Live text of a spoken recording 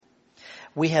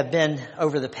We have been,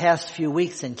 over the past few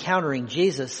weeks, encountering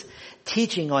Jesus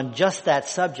teaching on just that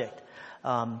subject,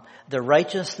 the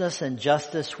righteousness and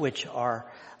justice which are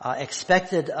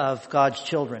expected of God's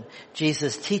children.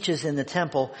 Jesus teaches in the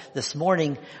temple. This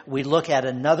morning we look at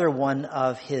another one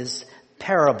of his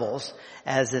parables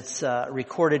as it's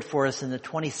recorded for us in the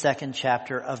 22nd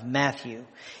chapter of Matthew.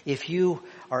 If you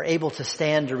are able to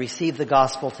stand to receive the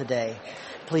gospel today,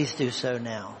 please do so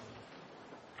now.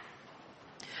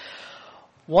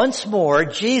 Once more,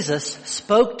 Jesus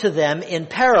spoke to them in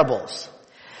parables,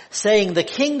 saying, "The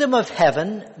kingdom of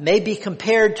heaven may be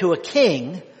compared to a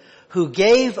king who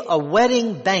gave a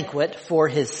wedding banquet for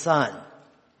his son.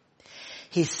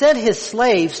 He sent his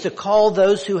slaves to call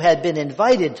those who had been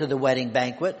invited to the wedding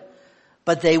banquet,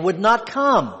 but they would not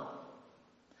come.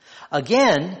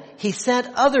 Again, he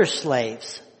sent other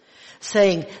slaves,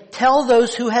 saying, 'Tell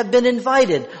those who have been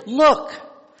invited, look,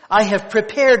 I have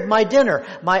prepared my dinner.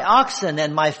 My oxen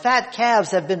and my fat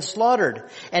calves have been slaughtered,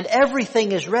 and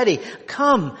everything is ready.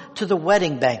 Come to the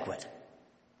wedding banquet.'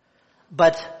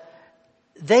 But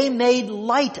they made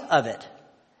light of it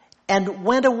and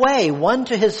went away, one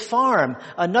to his farm,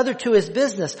 another to his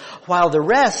business, while the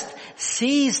rest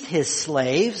seized his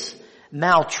slaves,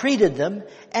 maltreated them,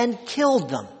 and killed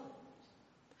them.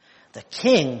 The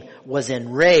king was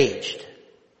enraged.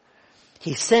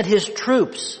 He sent his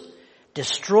troops,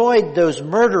 destroyed those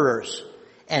murderers,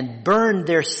 and burned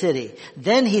their city.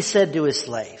 Then he said to his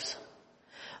slaves,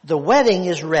 'The wedding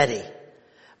is ready,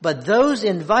 but those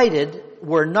invited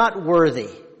were not worthy.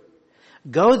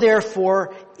 Go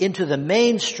therefore into the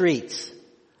main streets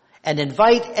and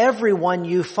invite everyone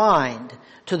you find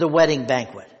to the wedding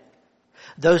banquet.'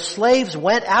 Those slaves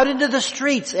went out into the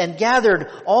streets and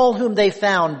gathered all whom they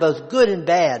found, both good and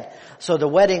bad, so the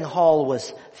wedding hall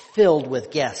was filled with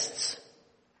guests.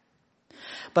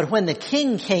 But when the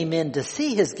king came in to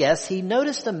see his guests, he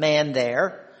noticed a man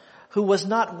there who was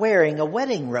not wearing a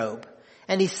wedding robe.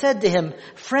 And he said to him,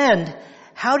 'Friend,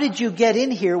 how did you get in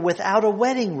here without a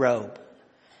wedding robe?'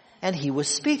 And he was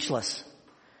speechless.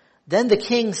 Then the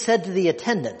king said to the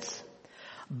attendants,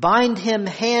 'Bind him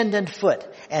hand and foot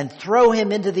and throw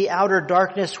him into the outer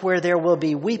darkness where there will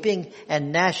be weeping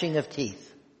and gnashing of teeth.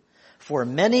 For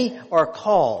many are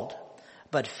called,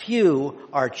 but few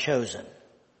are chosen.'"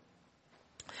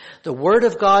 The word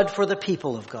of God for the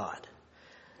people of God.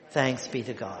 Thanks be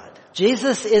to God.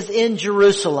 Jesus is in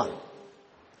Jerusalem.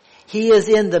 He is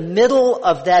in the middle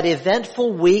of that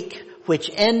eventful week which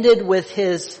ended with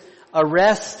his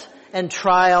arrest and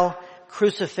trial,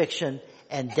 crucifixion,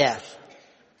 and death.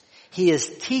 He is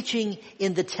teaching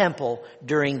in the temple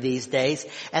during these days,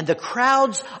 and the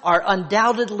crowds are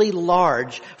undoubtedly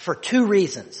large for two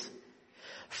reasons.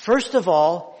 First of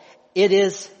all, it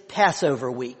is Passover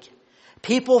week.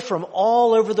 People from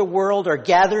all over the world are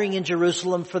gathering in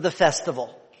Jerusalem for the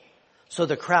festival, so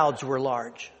the crowds were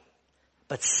large.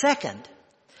 But second,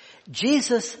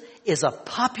 Jesus is a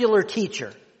popular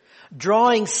teacher,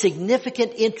 drawing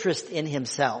significant interest in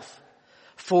himself,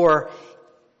 for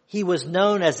he was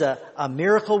known as a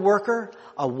miracle worker,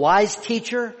 a wise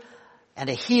teacher,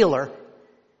 and a healer.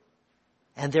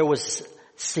 And there was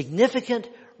significant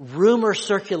rumor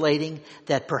circulating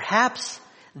that perhaps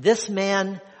this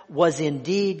man was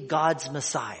indeed God's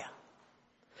Messiah.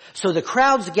 So the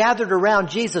crowds gathered around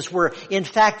Jesus were in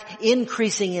fact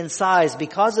increasing in size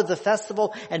because of the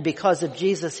festival and because of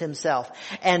Jesus himself.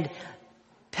 And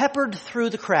peppered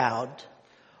through the crowd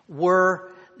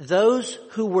were those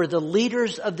who were the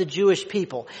leaders of the Jewish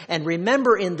people. And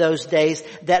remember in those days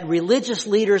that religious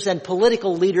leaders and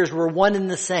political leaders were one and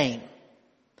the same.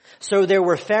 So there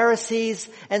were Pharisees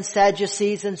and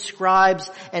Sadducees and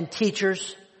scribes and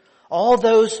teachers, all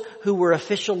those who were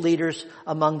official leaders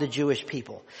among the Jewish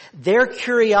people. Their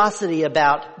curiosity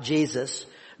about Jesus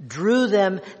drew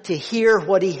them to hear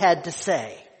what he had to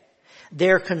say.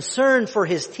 Their concern for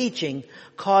his teaching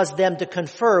caused them to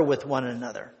confer with one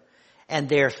another. And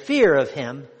their fear of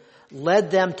him led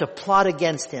them to plot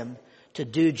against him to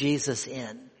do Jesus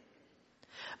in.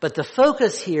 But the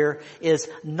focus here is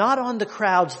not on the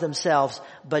crowds themselves,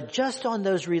 but just on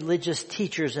those religious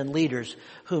teachers and leaders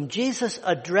whom Jesus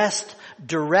addressed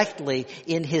directly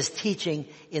in his teaching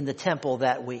in the temple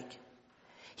that week.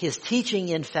 His teaching,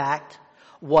 in fact,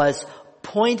 was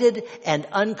pointed and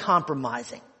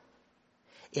uncompromising.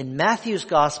 In Matthew's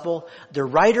gospel, the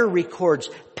writer records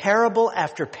parable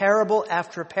after parable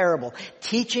after parable,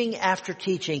 teaching after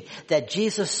teaching that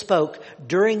Jesus spoke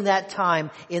during that time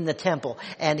in the temple.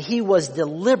 And he was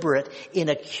deliberate in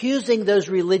accusing those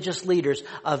religious leaders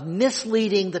of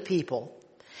misleading the people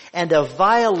and of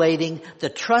violating the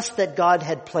trust that God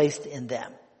had placed in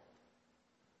them.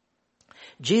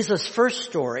 Jesus' first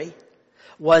story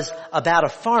was about a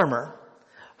farmer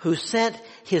who sent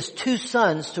his 2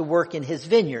 sons to work in his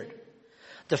vineyard.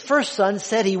 The first son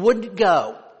said he wouldn't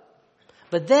go,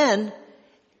 but then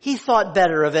he thought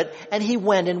better of it and he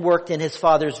went and worked in his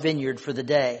father's vineyard for the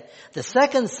day. The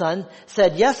second son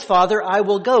said, "Yes, Father, I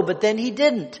will go," but then he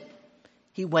didn't.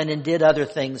 He went and did other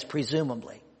things,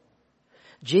 presumably.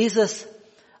 Jesus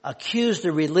accused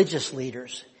the religious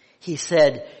leaders. He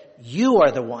said, "You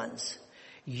are the ones.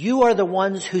 You are the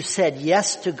ones who said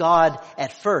yes to God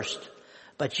at first,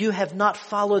 but you have not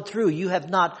followed through. You have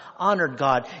not honored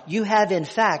God. You have, in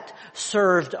fact,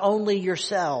 served only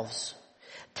yourselves.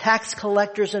 Tax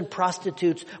collectors and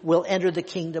prostitutes will enter the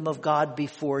kingdom of God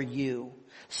before you.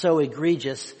 So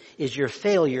egregious is your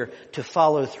failure to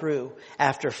follow through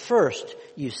after first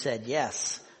you said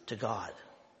yes to God."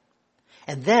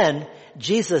 And then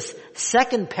Jesus'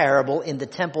 second parable in the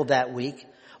temple that week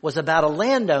was about a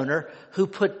landowner who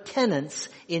put tenants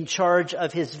in charge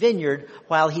of his vineyard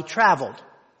while he traveled.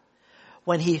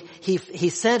 When he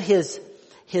sent his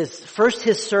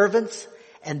servants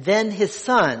and then his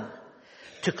son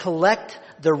to collect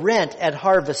the rent at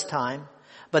harvest time,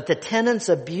 but the tenants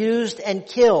abused and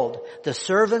killed the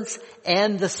servants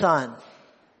and the son.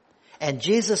 And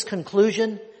Jesus'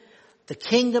 conclusion, "The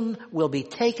kingdom will be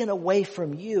taken away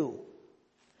from you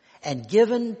and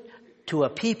given to a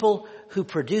people who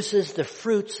produces the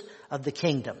fruits of the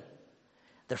kingdom."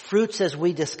 The fruits, as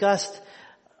we discussed,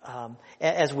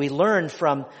 as we learned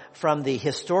from the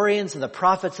historians and the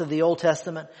prophets of the Old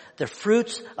Testament, the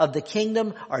fruits of the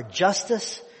kingdom are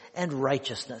justice and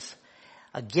righteousness.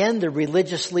 Again, the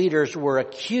religious leaders were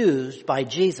accused by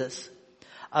Jesus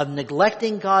of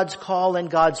neglecting God's call and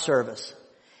God's service.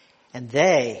 And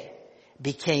they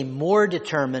became more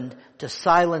determined to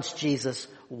silence Jesus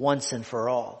once and for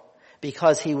all,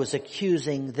 because he was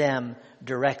accusing them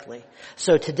directly.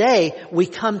 So today we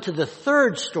come to the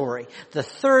third story, the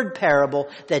third parable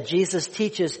that Jesus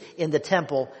teaches in the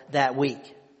temple that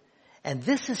week. And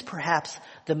this is perhaps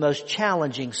the most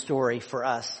challenging story for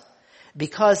us,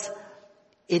 because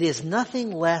it is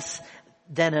nothing less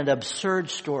than an absurd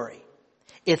story.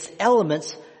 Its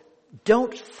elements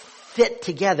don't fit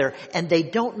together and they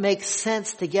don't make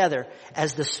sense together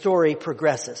as the story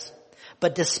progresses.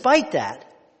 But despite that,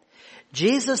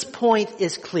 Jesus' point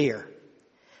is clear.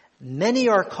 Many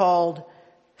are called,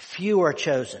 few are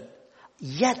chosen.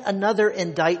 Yet another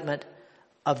indictment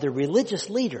of the religious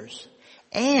leaders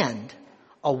and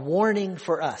a warning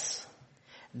for us.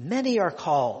 Many are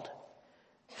called,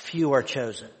 few are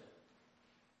chosen.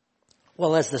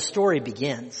 Well, as the story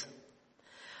begins,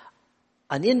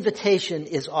 an invitation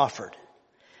is offered.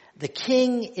 The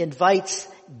king invites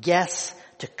guests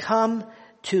to come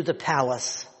to the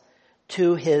palace,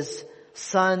 to his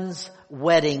son's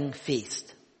wedding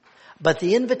feast. But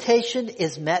the invitation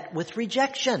is met with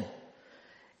rejection.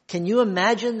 Can you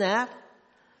imagine that?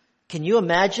 Can you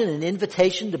imagine an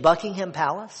invitation to Buckingham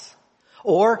Palace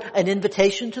or an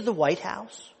invitation to the White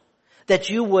House that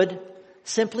you would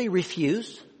simply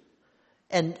refuse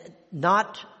and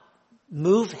not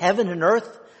move heaven and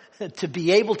earth to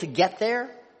be able to get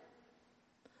there?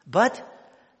 But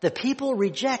the people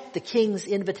reject the king's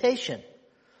invitation.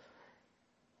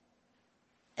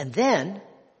 And then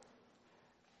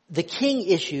the king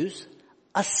issues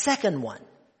a second one.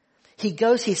 He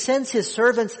sends his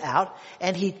servants out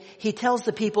and he tells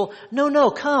the people,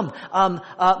 no, come.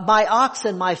 My ox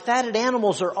and my fatted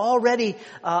animals are already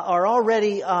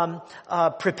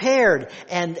prepared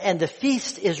and the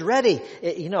feast is ready.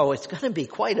 It's going to be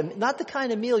not the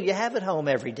kind of meal you have at home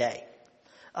every day.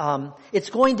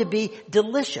 It's going to be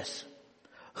delicious.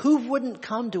 Who wouldn't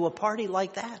come to a party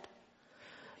like that?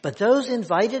 But those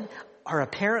invited are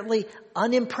apparently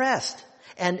unimpressed.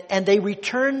 And they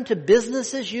return to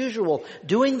business as usual,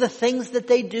 doing the things that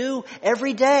they do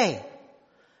every day.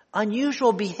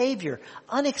 Unusual behavior,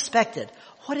 unexpected.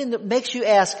 Makes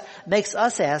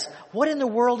us ask, what in the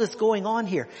world is going on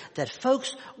here? That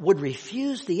folks would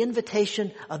refuse the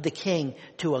invitation of the king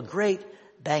to a great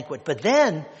banquet. But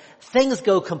then things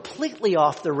go completely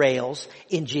off the rails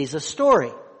in Jesus'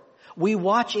 story. We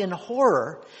watch in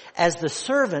horror as the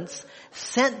servants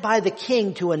sent by the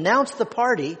king to announce the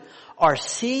party are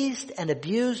seized and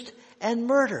abused and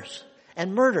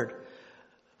murdered.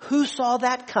 Who saw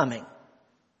that coming?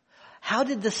 How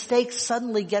did the stakes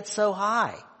suddenly get so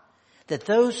high that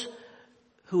those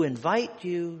who invite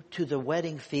you to the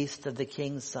wedding feast of the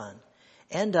king's son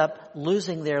end up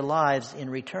losing their lives in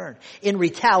return? In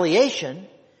retaliation,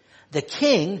 the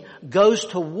king goes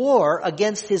to war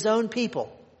against his own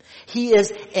people. He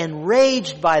is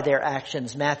enraged by their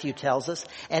actions, Matthew tells us,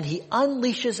 and he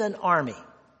unleashes an army.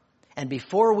 And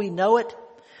before we know it,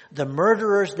 the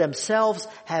murderers themselves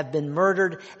have been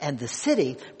murdered, and the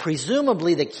city,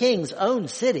 presumably the king's own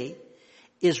city,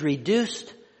 is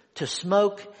reduced to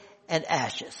smoke and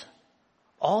ashes.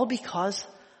 All because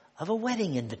of a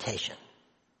wedding invitation.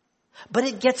 But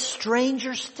it gets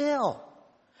stranger still.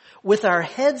 With our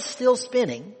heads still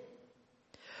spinning,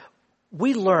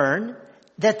 we learn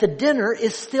that the dinner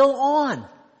is still on.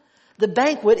 The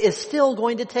banquet is still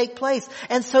going to take place.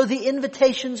 And so the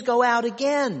invitations go out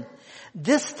again.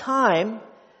 This time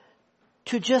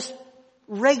to just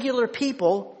regular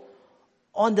people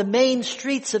on the main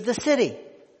streets of the city.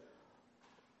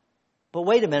 But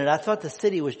wait a minute, I thought the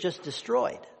city was just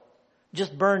destroyed,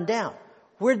 just burned down.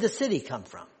 Where'd the city come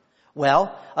from?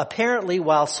 Well, apparently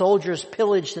while soldiers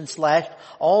pillaged and slashed,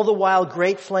 all the while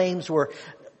great flames were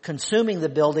consuming the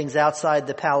buildings outside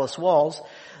the palace walls,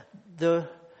 the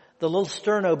little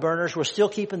sterno burners were still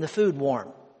keeping the food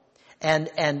warm.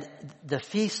 And the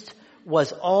feast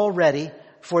was all ready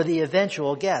for the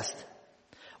eventual guest.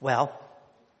 Well,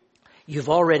 we've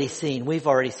already seen,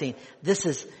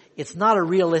 it's not a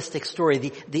realistic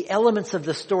story. The elements of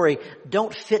the story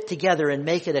don't fit together and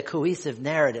make it a cohesive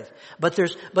narrative. But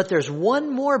there's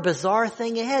one more bizarre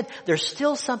thing ahead. There's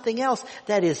still something else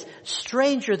that is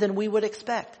stranger than we would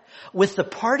expect. With the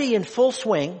party in full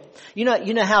swing, you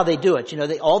know how they do it.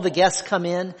 All the guests come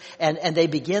in and they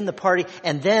begin the party,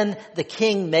 and then the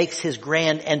king makes his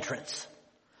grand entrance.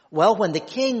 Well, when the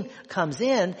king comes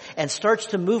in and starts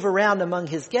to move around among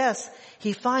his guests,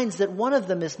 he finds that one of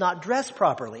them is not dressed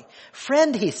properly.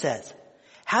 "Friend," he says,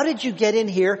 "how did you get in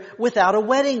here without a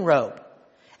wedding robe?"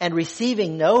 And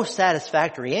receiving no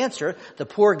satisfactory answer, the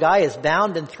poor guy is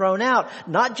bound and thrown out,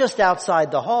 not just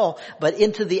outside the hall, but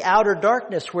into the outer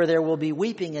darkness where there will be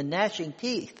weeping and gnashing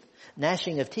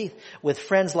of teeth. With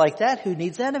friends like that, who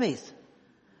needs enemies?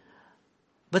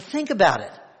 But think about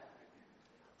it.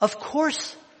 Of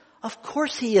course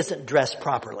he isn't dressed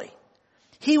properly.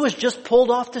 He was just pulled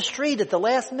off the street at the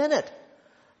last minute.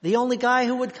 The only guy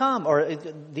who would come, or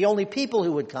the only people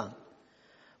who would come.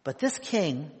 But this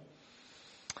king,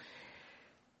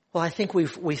 well, I think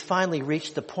we've finally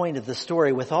reached the point of the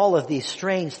story with all of these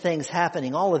strange things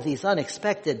happening, all of these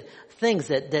unexpected things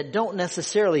that don't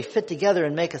necessarily fit together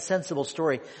and make a sensible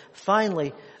story.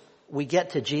 Finally, we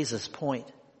get to Jesus' point.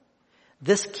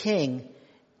 This king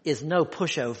is no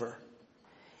pushover.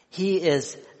 He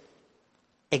is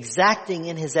exacting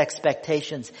in his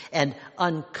expectations and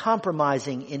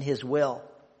uncompromising in his will.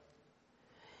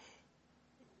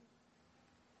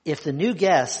 If the new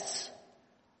guests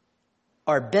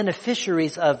are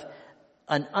beneficiaries of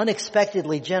an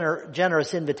unexpectedly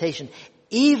generous invitation,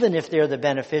 even if they're the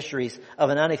beneficiaries of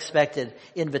an unexpected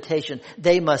invitation,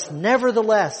 they must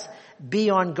nevertheless be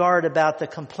on guard about the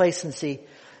complacency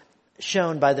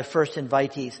shown by the first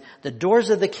invitees. The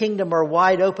doors of the kingdom are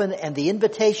wide open and the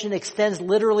invitation extends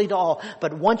literally to all.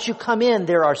 But once you come in,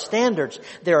 there are standards.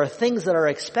 There are things that are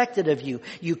expected of you.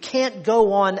 You can't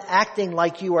go on acting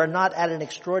like you are not at an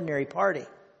extraordinary party.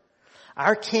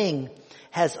 Our king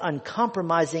has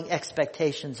uncompromising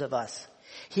expectations of us.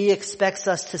 He expects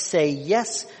us to say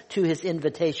yes to his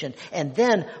invitation and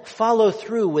then follow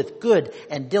through with good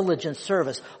and diligent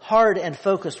service, hard and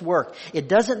focused work. It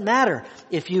doesn't matter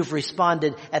if you've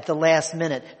responded at the last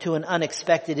minute to an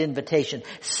unexpected invitation.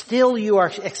 Still, you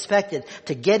are expected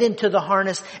to get into the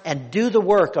harness and do the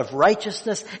work of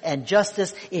righteousness and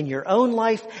justice in your own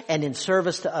life and in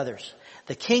service to others.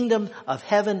 The kingdom of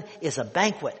heaven is a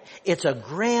banquet. It's a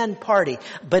grand party,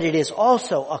 but it is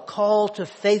also a call to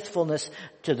faithfulness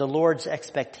to the Lord's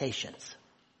expectations.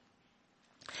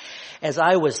 As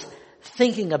I was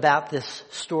thinking about this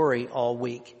story all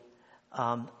week,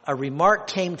 a remark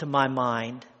came to my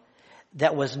mind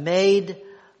that was made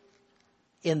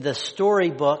in the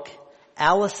storybook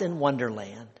Alice in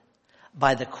Wonderland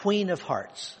by the Queen of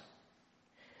Hearts.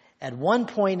 At one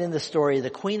point in the story,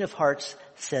 the Queen of Hearts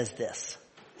says this: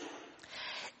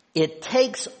 "It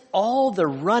takes all the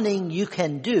running you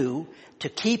can do to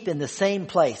keep in the same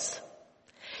place.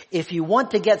 If you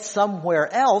want to get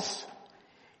somewhere else,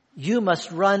 you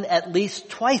must run at least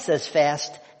twice as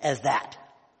fast as that."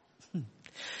 Do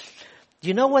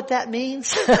you know what that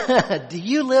means? Do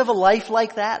you live a life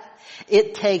like that?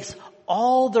 It takes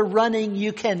all the running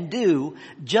you can do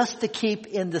just to keep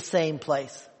in the same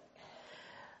place.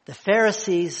 The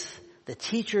Pharisees, the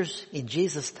teachers in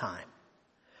Jesus' time,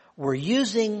 were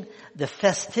using the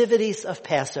festivities of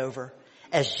Passover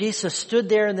as Jesus stood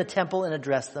there in the temple and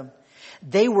addressed them.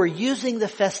 They were using the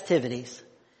festivities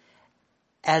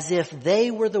as if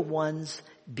they were the ones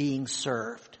being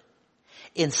served.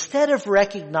 Instead of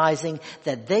recognizing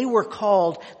that they were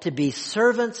called to be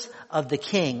servants of the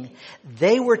King,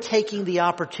 they were taking the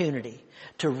opportunity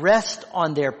to rest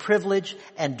on their privilege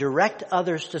and direct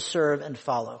others to serve and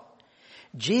follow.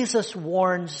 Jesus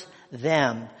warns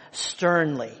them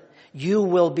sternly, you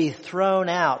will be thrown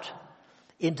out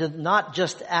into, not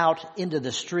just out into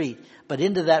the street, but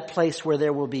into that place where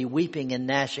there will be weeping and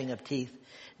gnashing of teeth.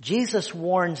 Jesus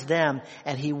warns them,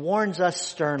 and he warns us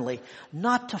sternly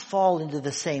not to fall into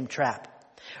the same trap.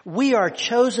 We are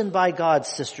chosen by God,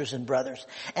 sisters and brothers,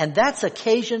 and that's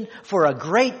occasion for a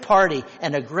great party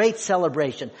and a great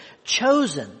celebration.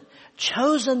 Chosen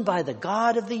by the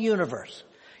God of the universe,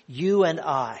 you and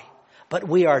I. But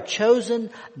we are chosen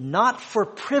not for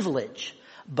privilege,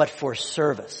 but for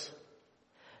service.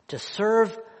 To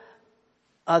serve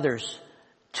others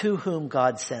to whom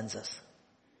God sends us.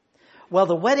 Well,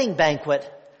 the wedding banquet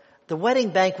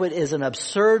is an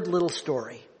absurd little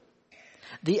story.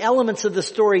 The elements of the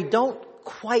story don't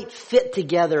quite fit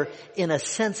together in a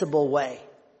sensible way.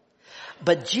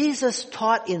 But Jesus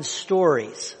taught in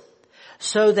stories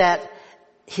so that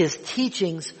his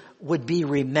teachings would be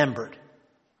remembered.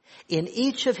 In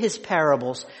each of his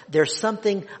parables, there's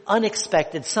something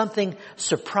unexpected, something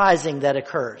surprising that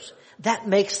occurs. That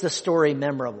makes the story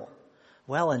memorable.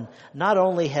 Well, and not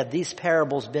only have these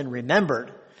parables been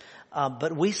remembered,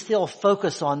 but we still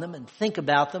focus on them and think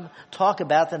about them, talk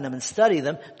about them and study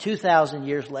them 2,000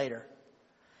 years later.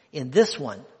 In this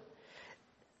one,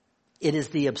 it is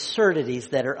the absurdities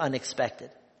that are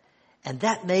unexpected. And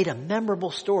that made a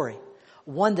memorable story,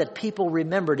 one that people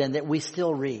remembered and that we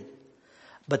still read.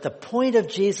 But the point of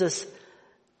Jesus'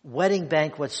 wedding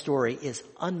banquet story is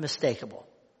unmistakable.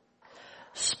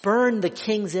 Spurn the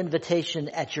King's invitation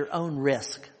at your own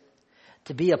risk.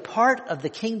 To be a part of the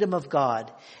kingdom of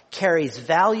God carries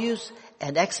values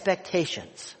and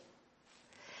expectations.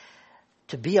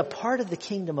 To be a part of the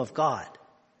kingdom of God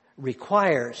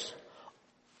requires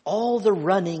all the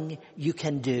running you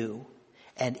can do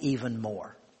and even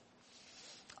more.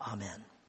 Amen.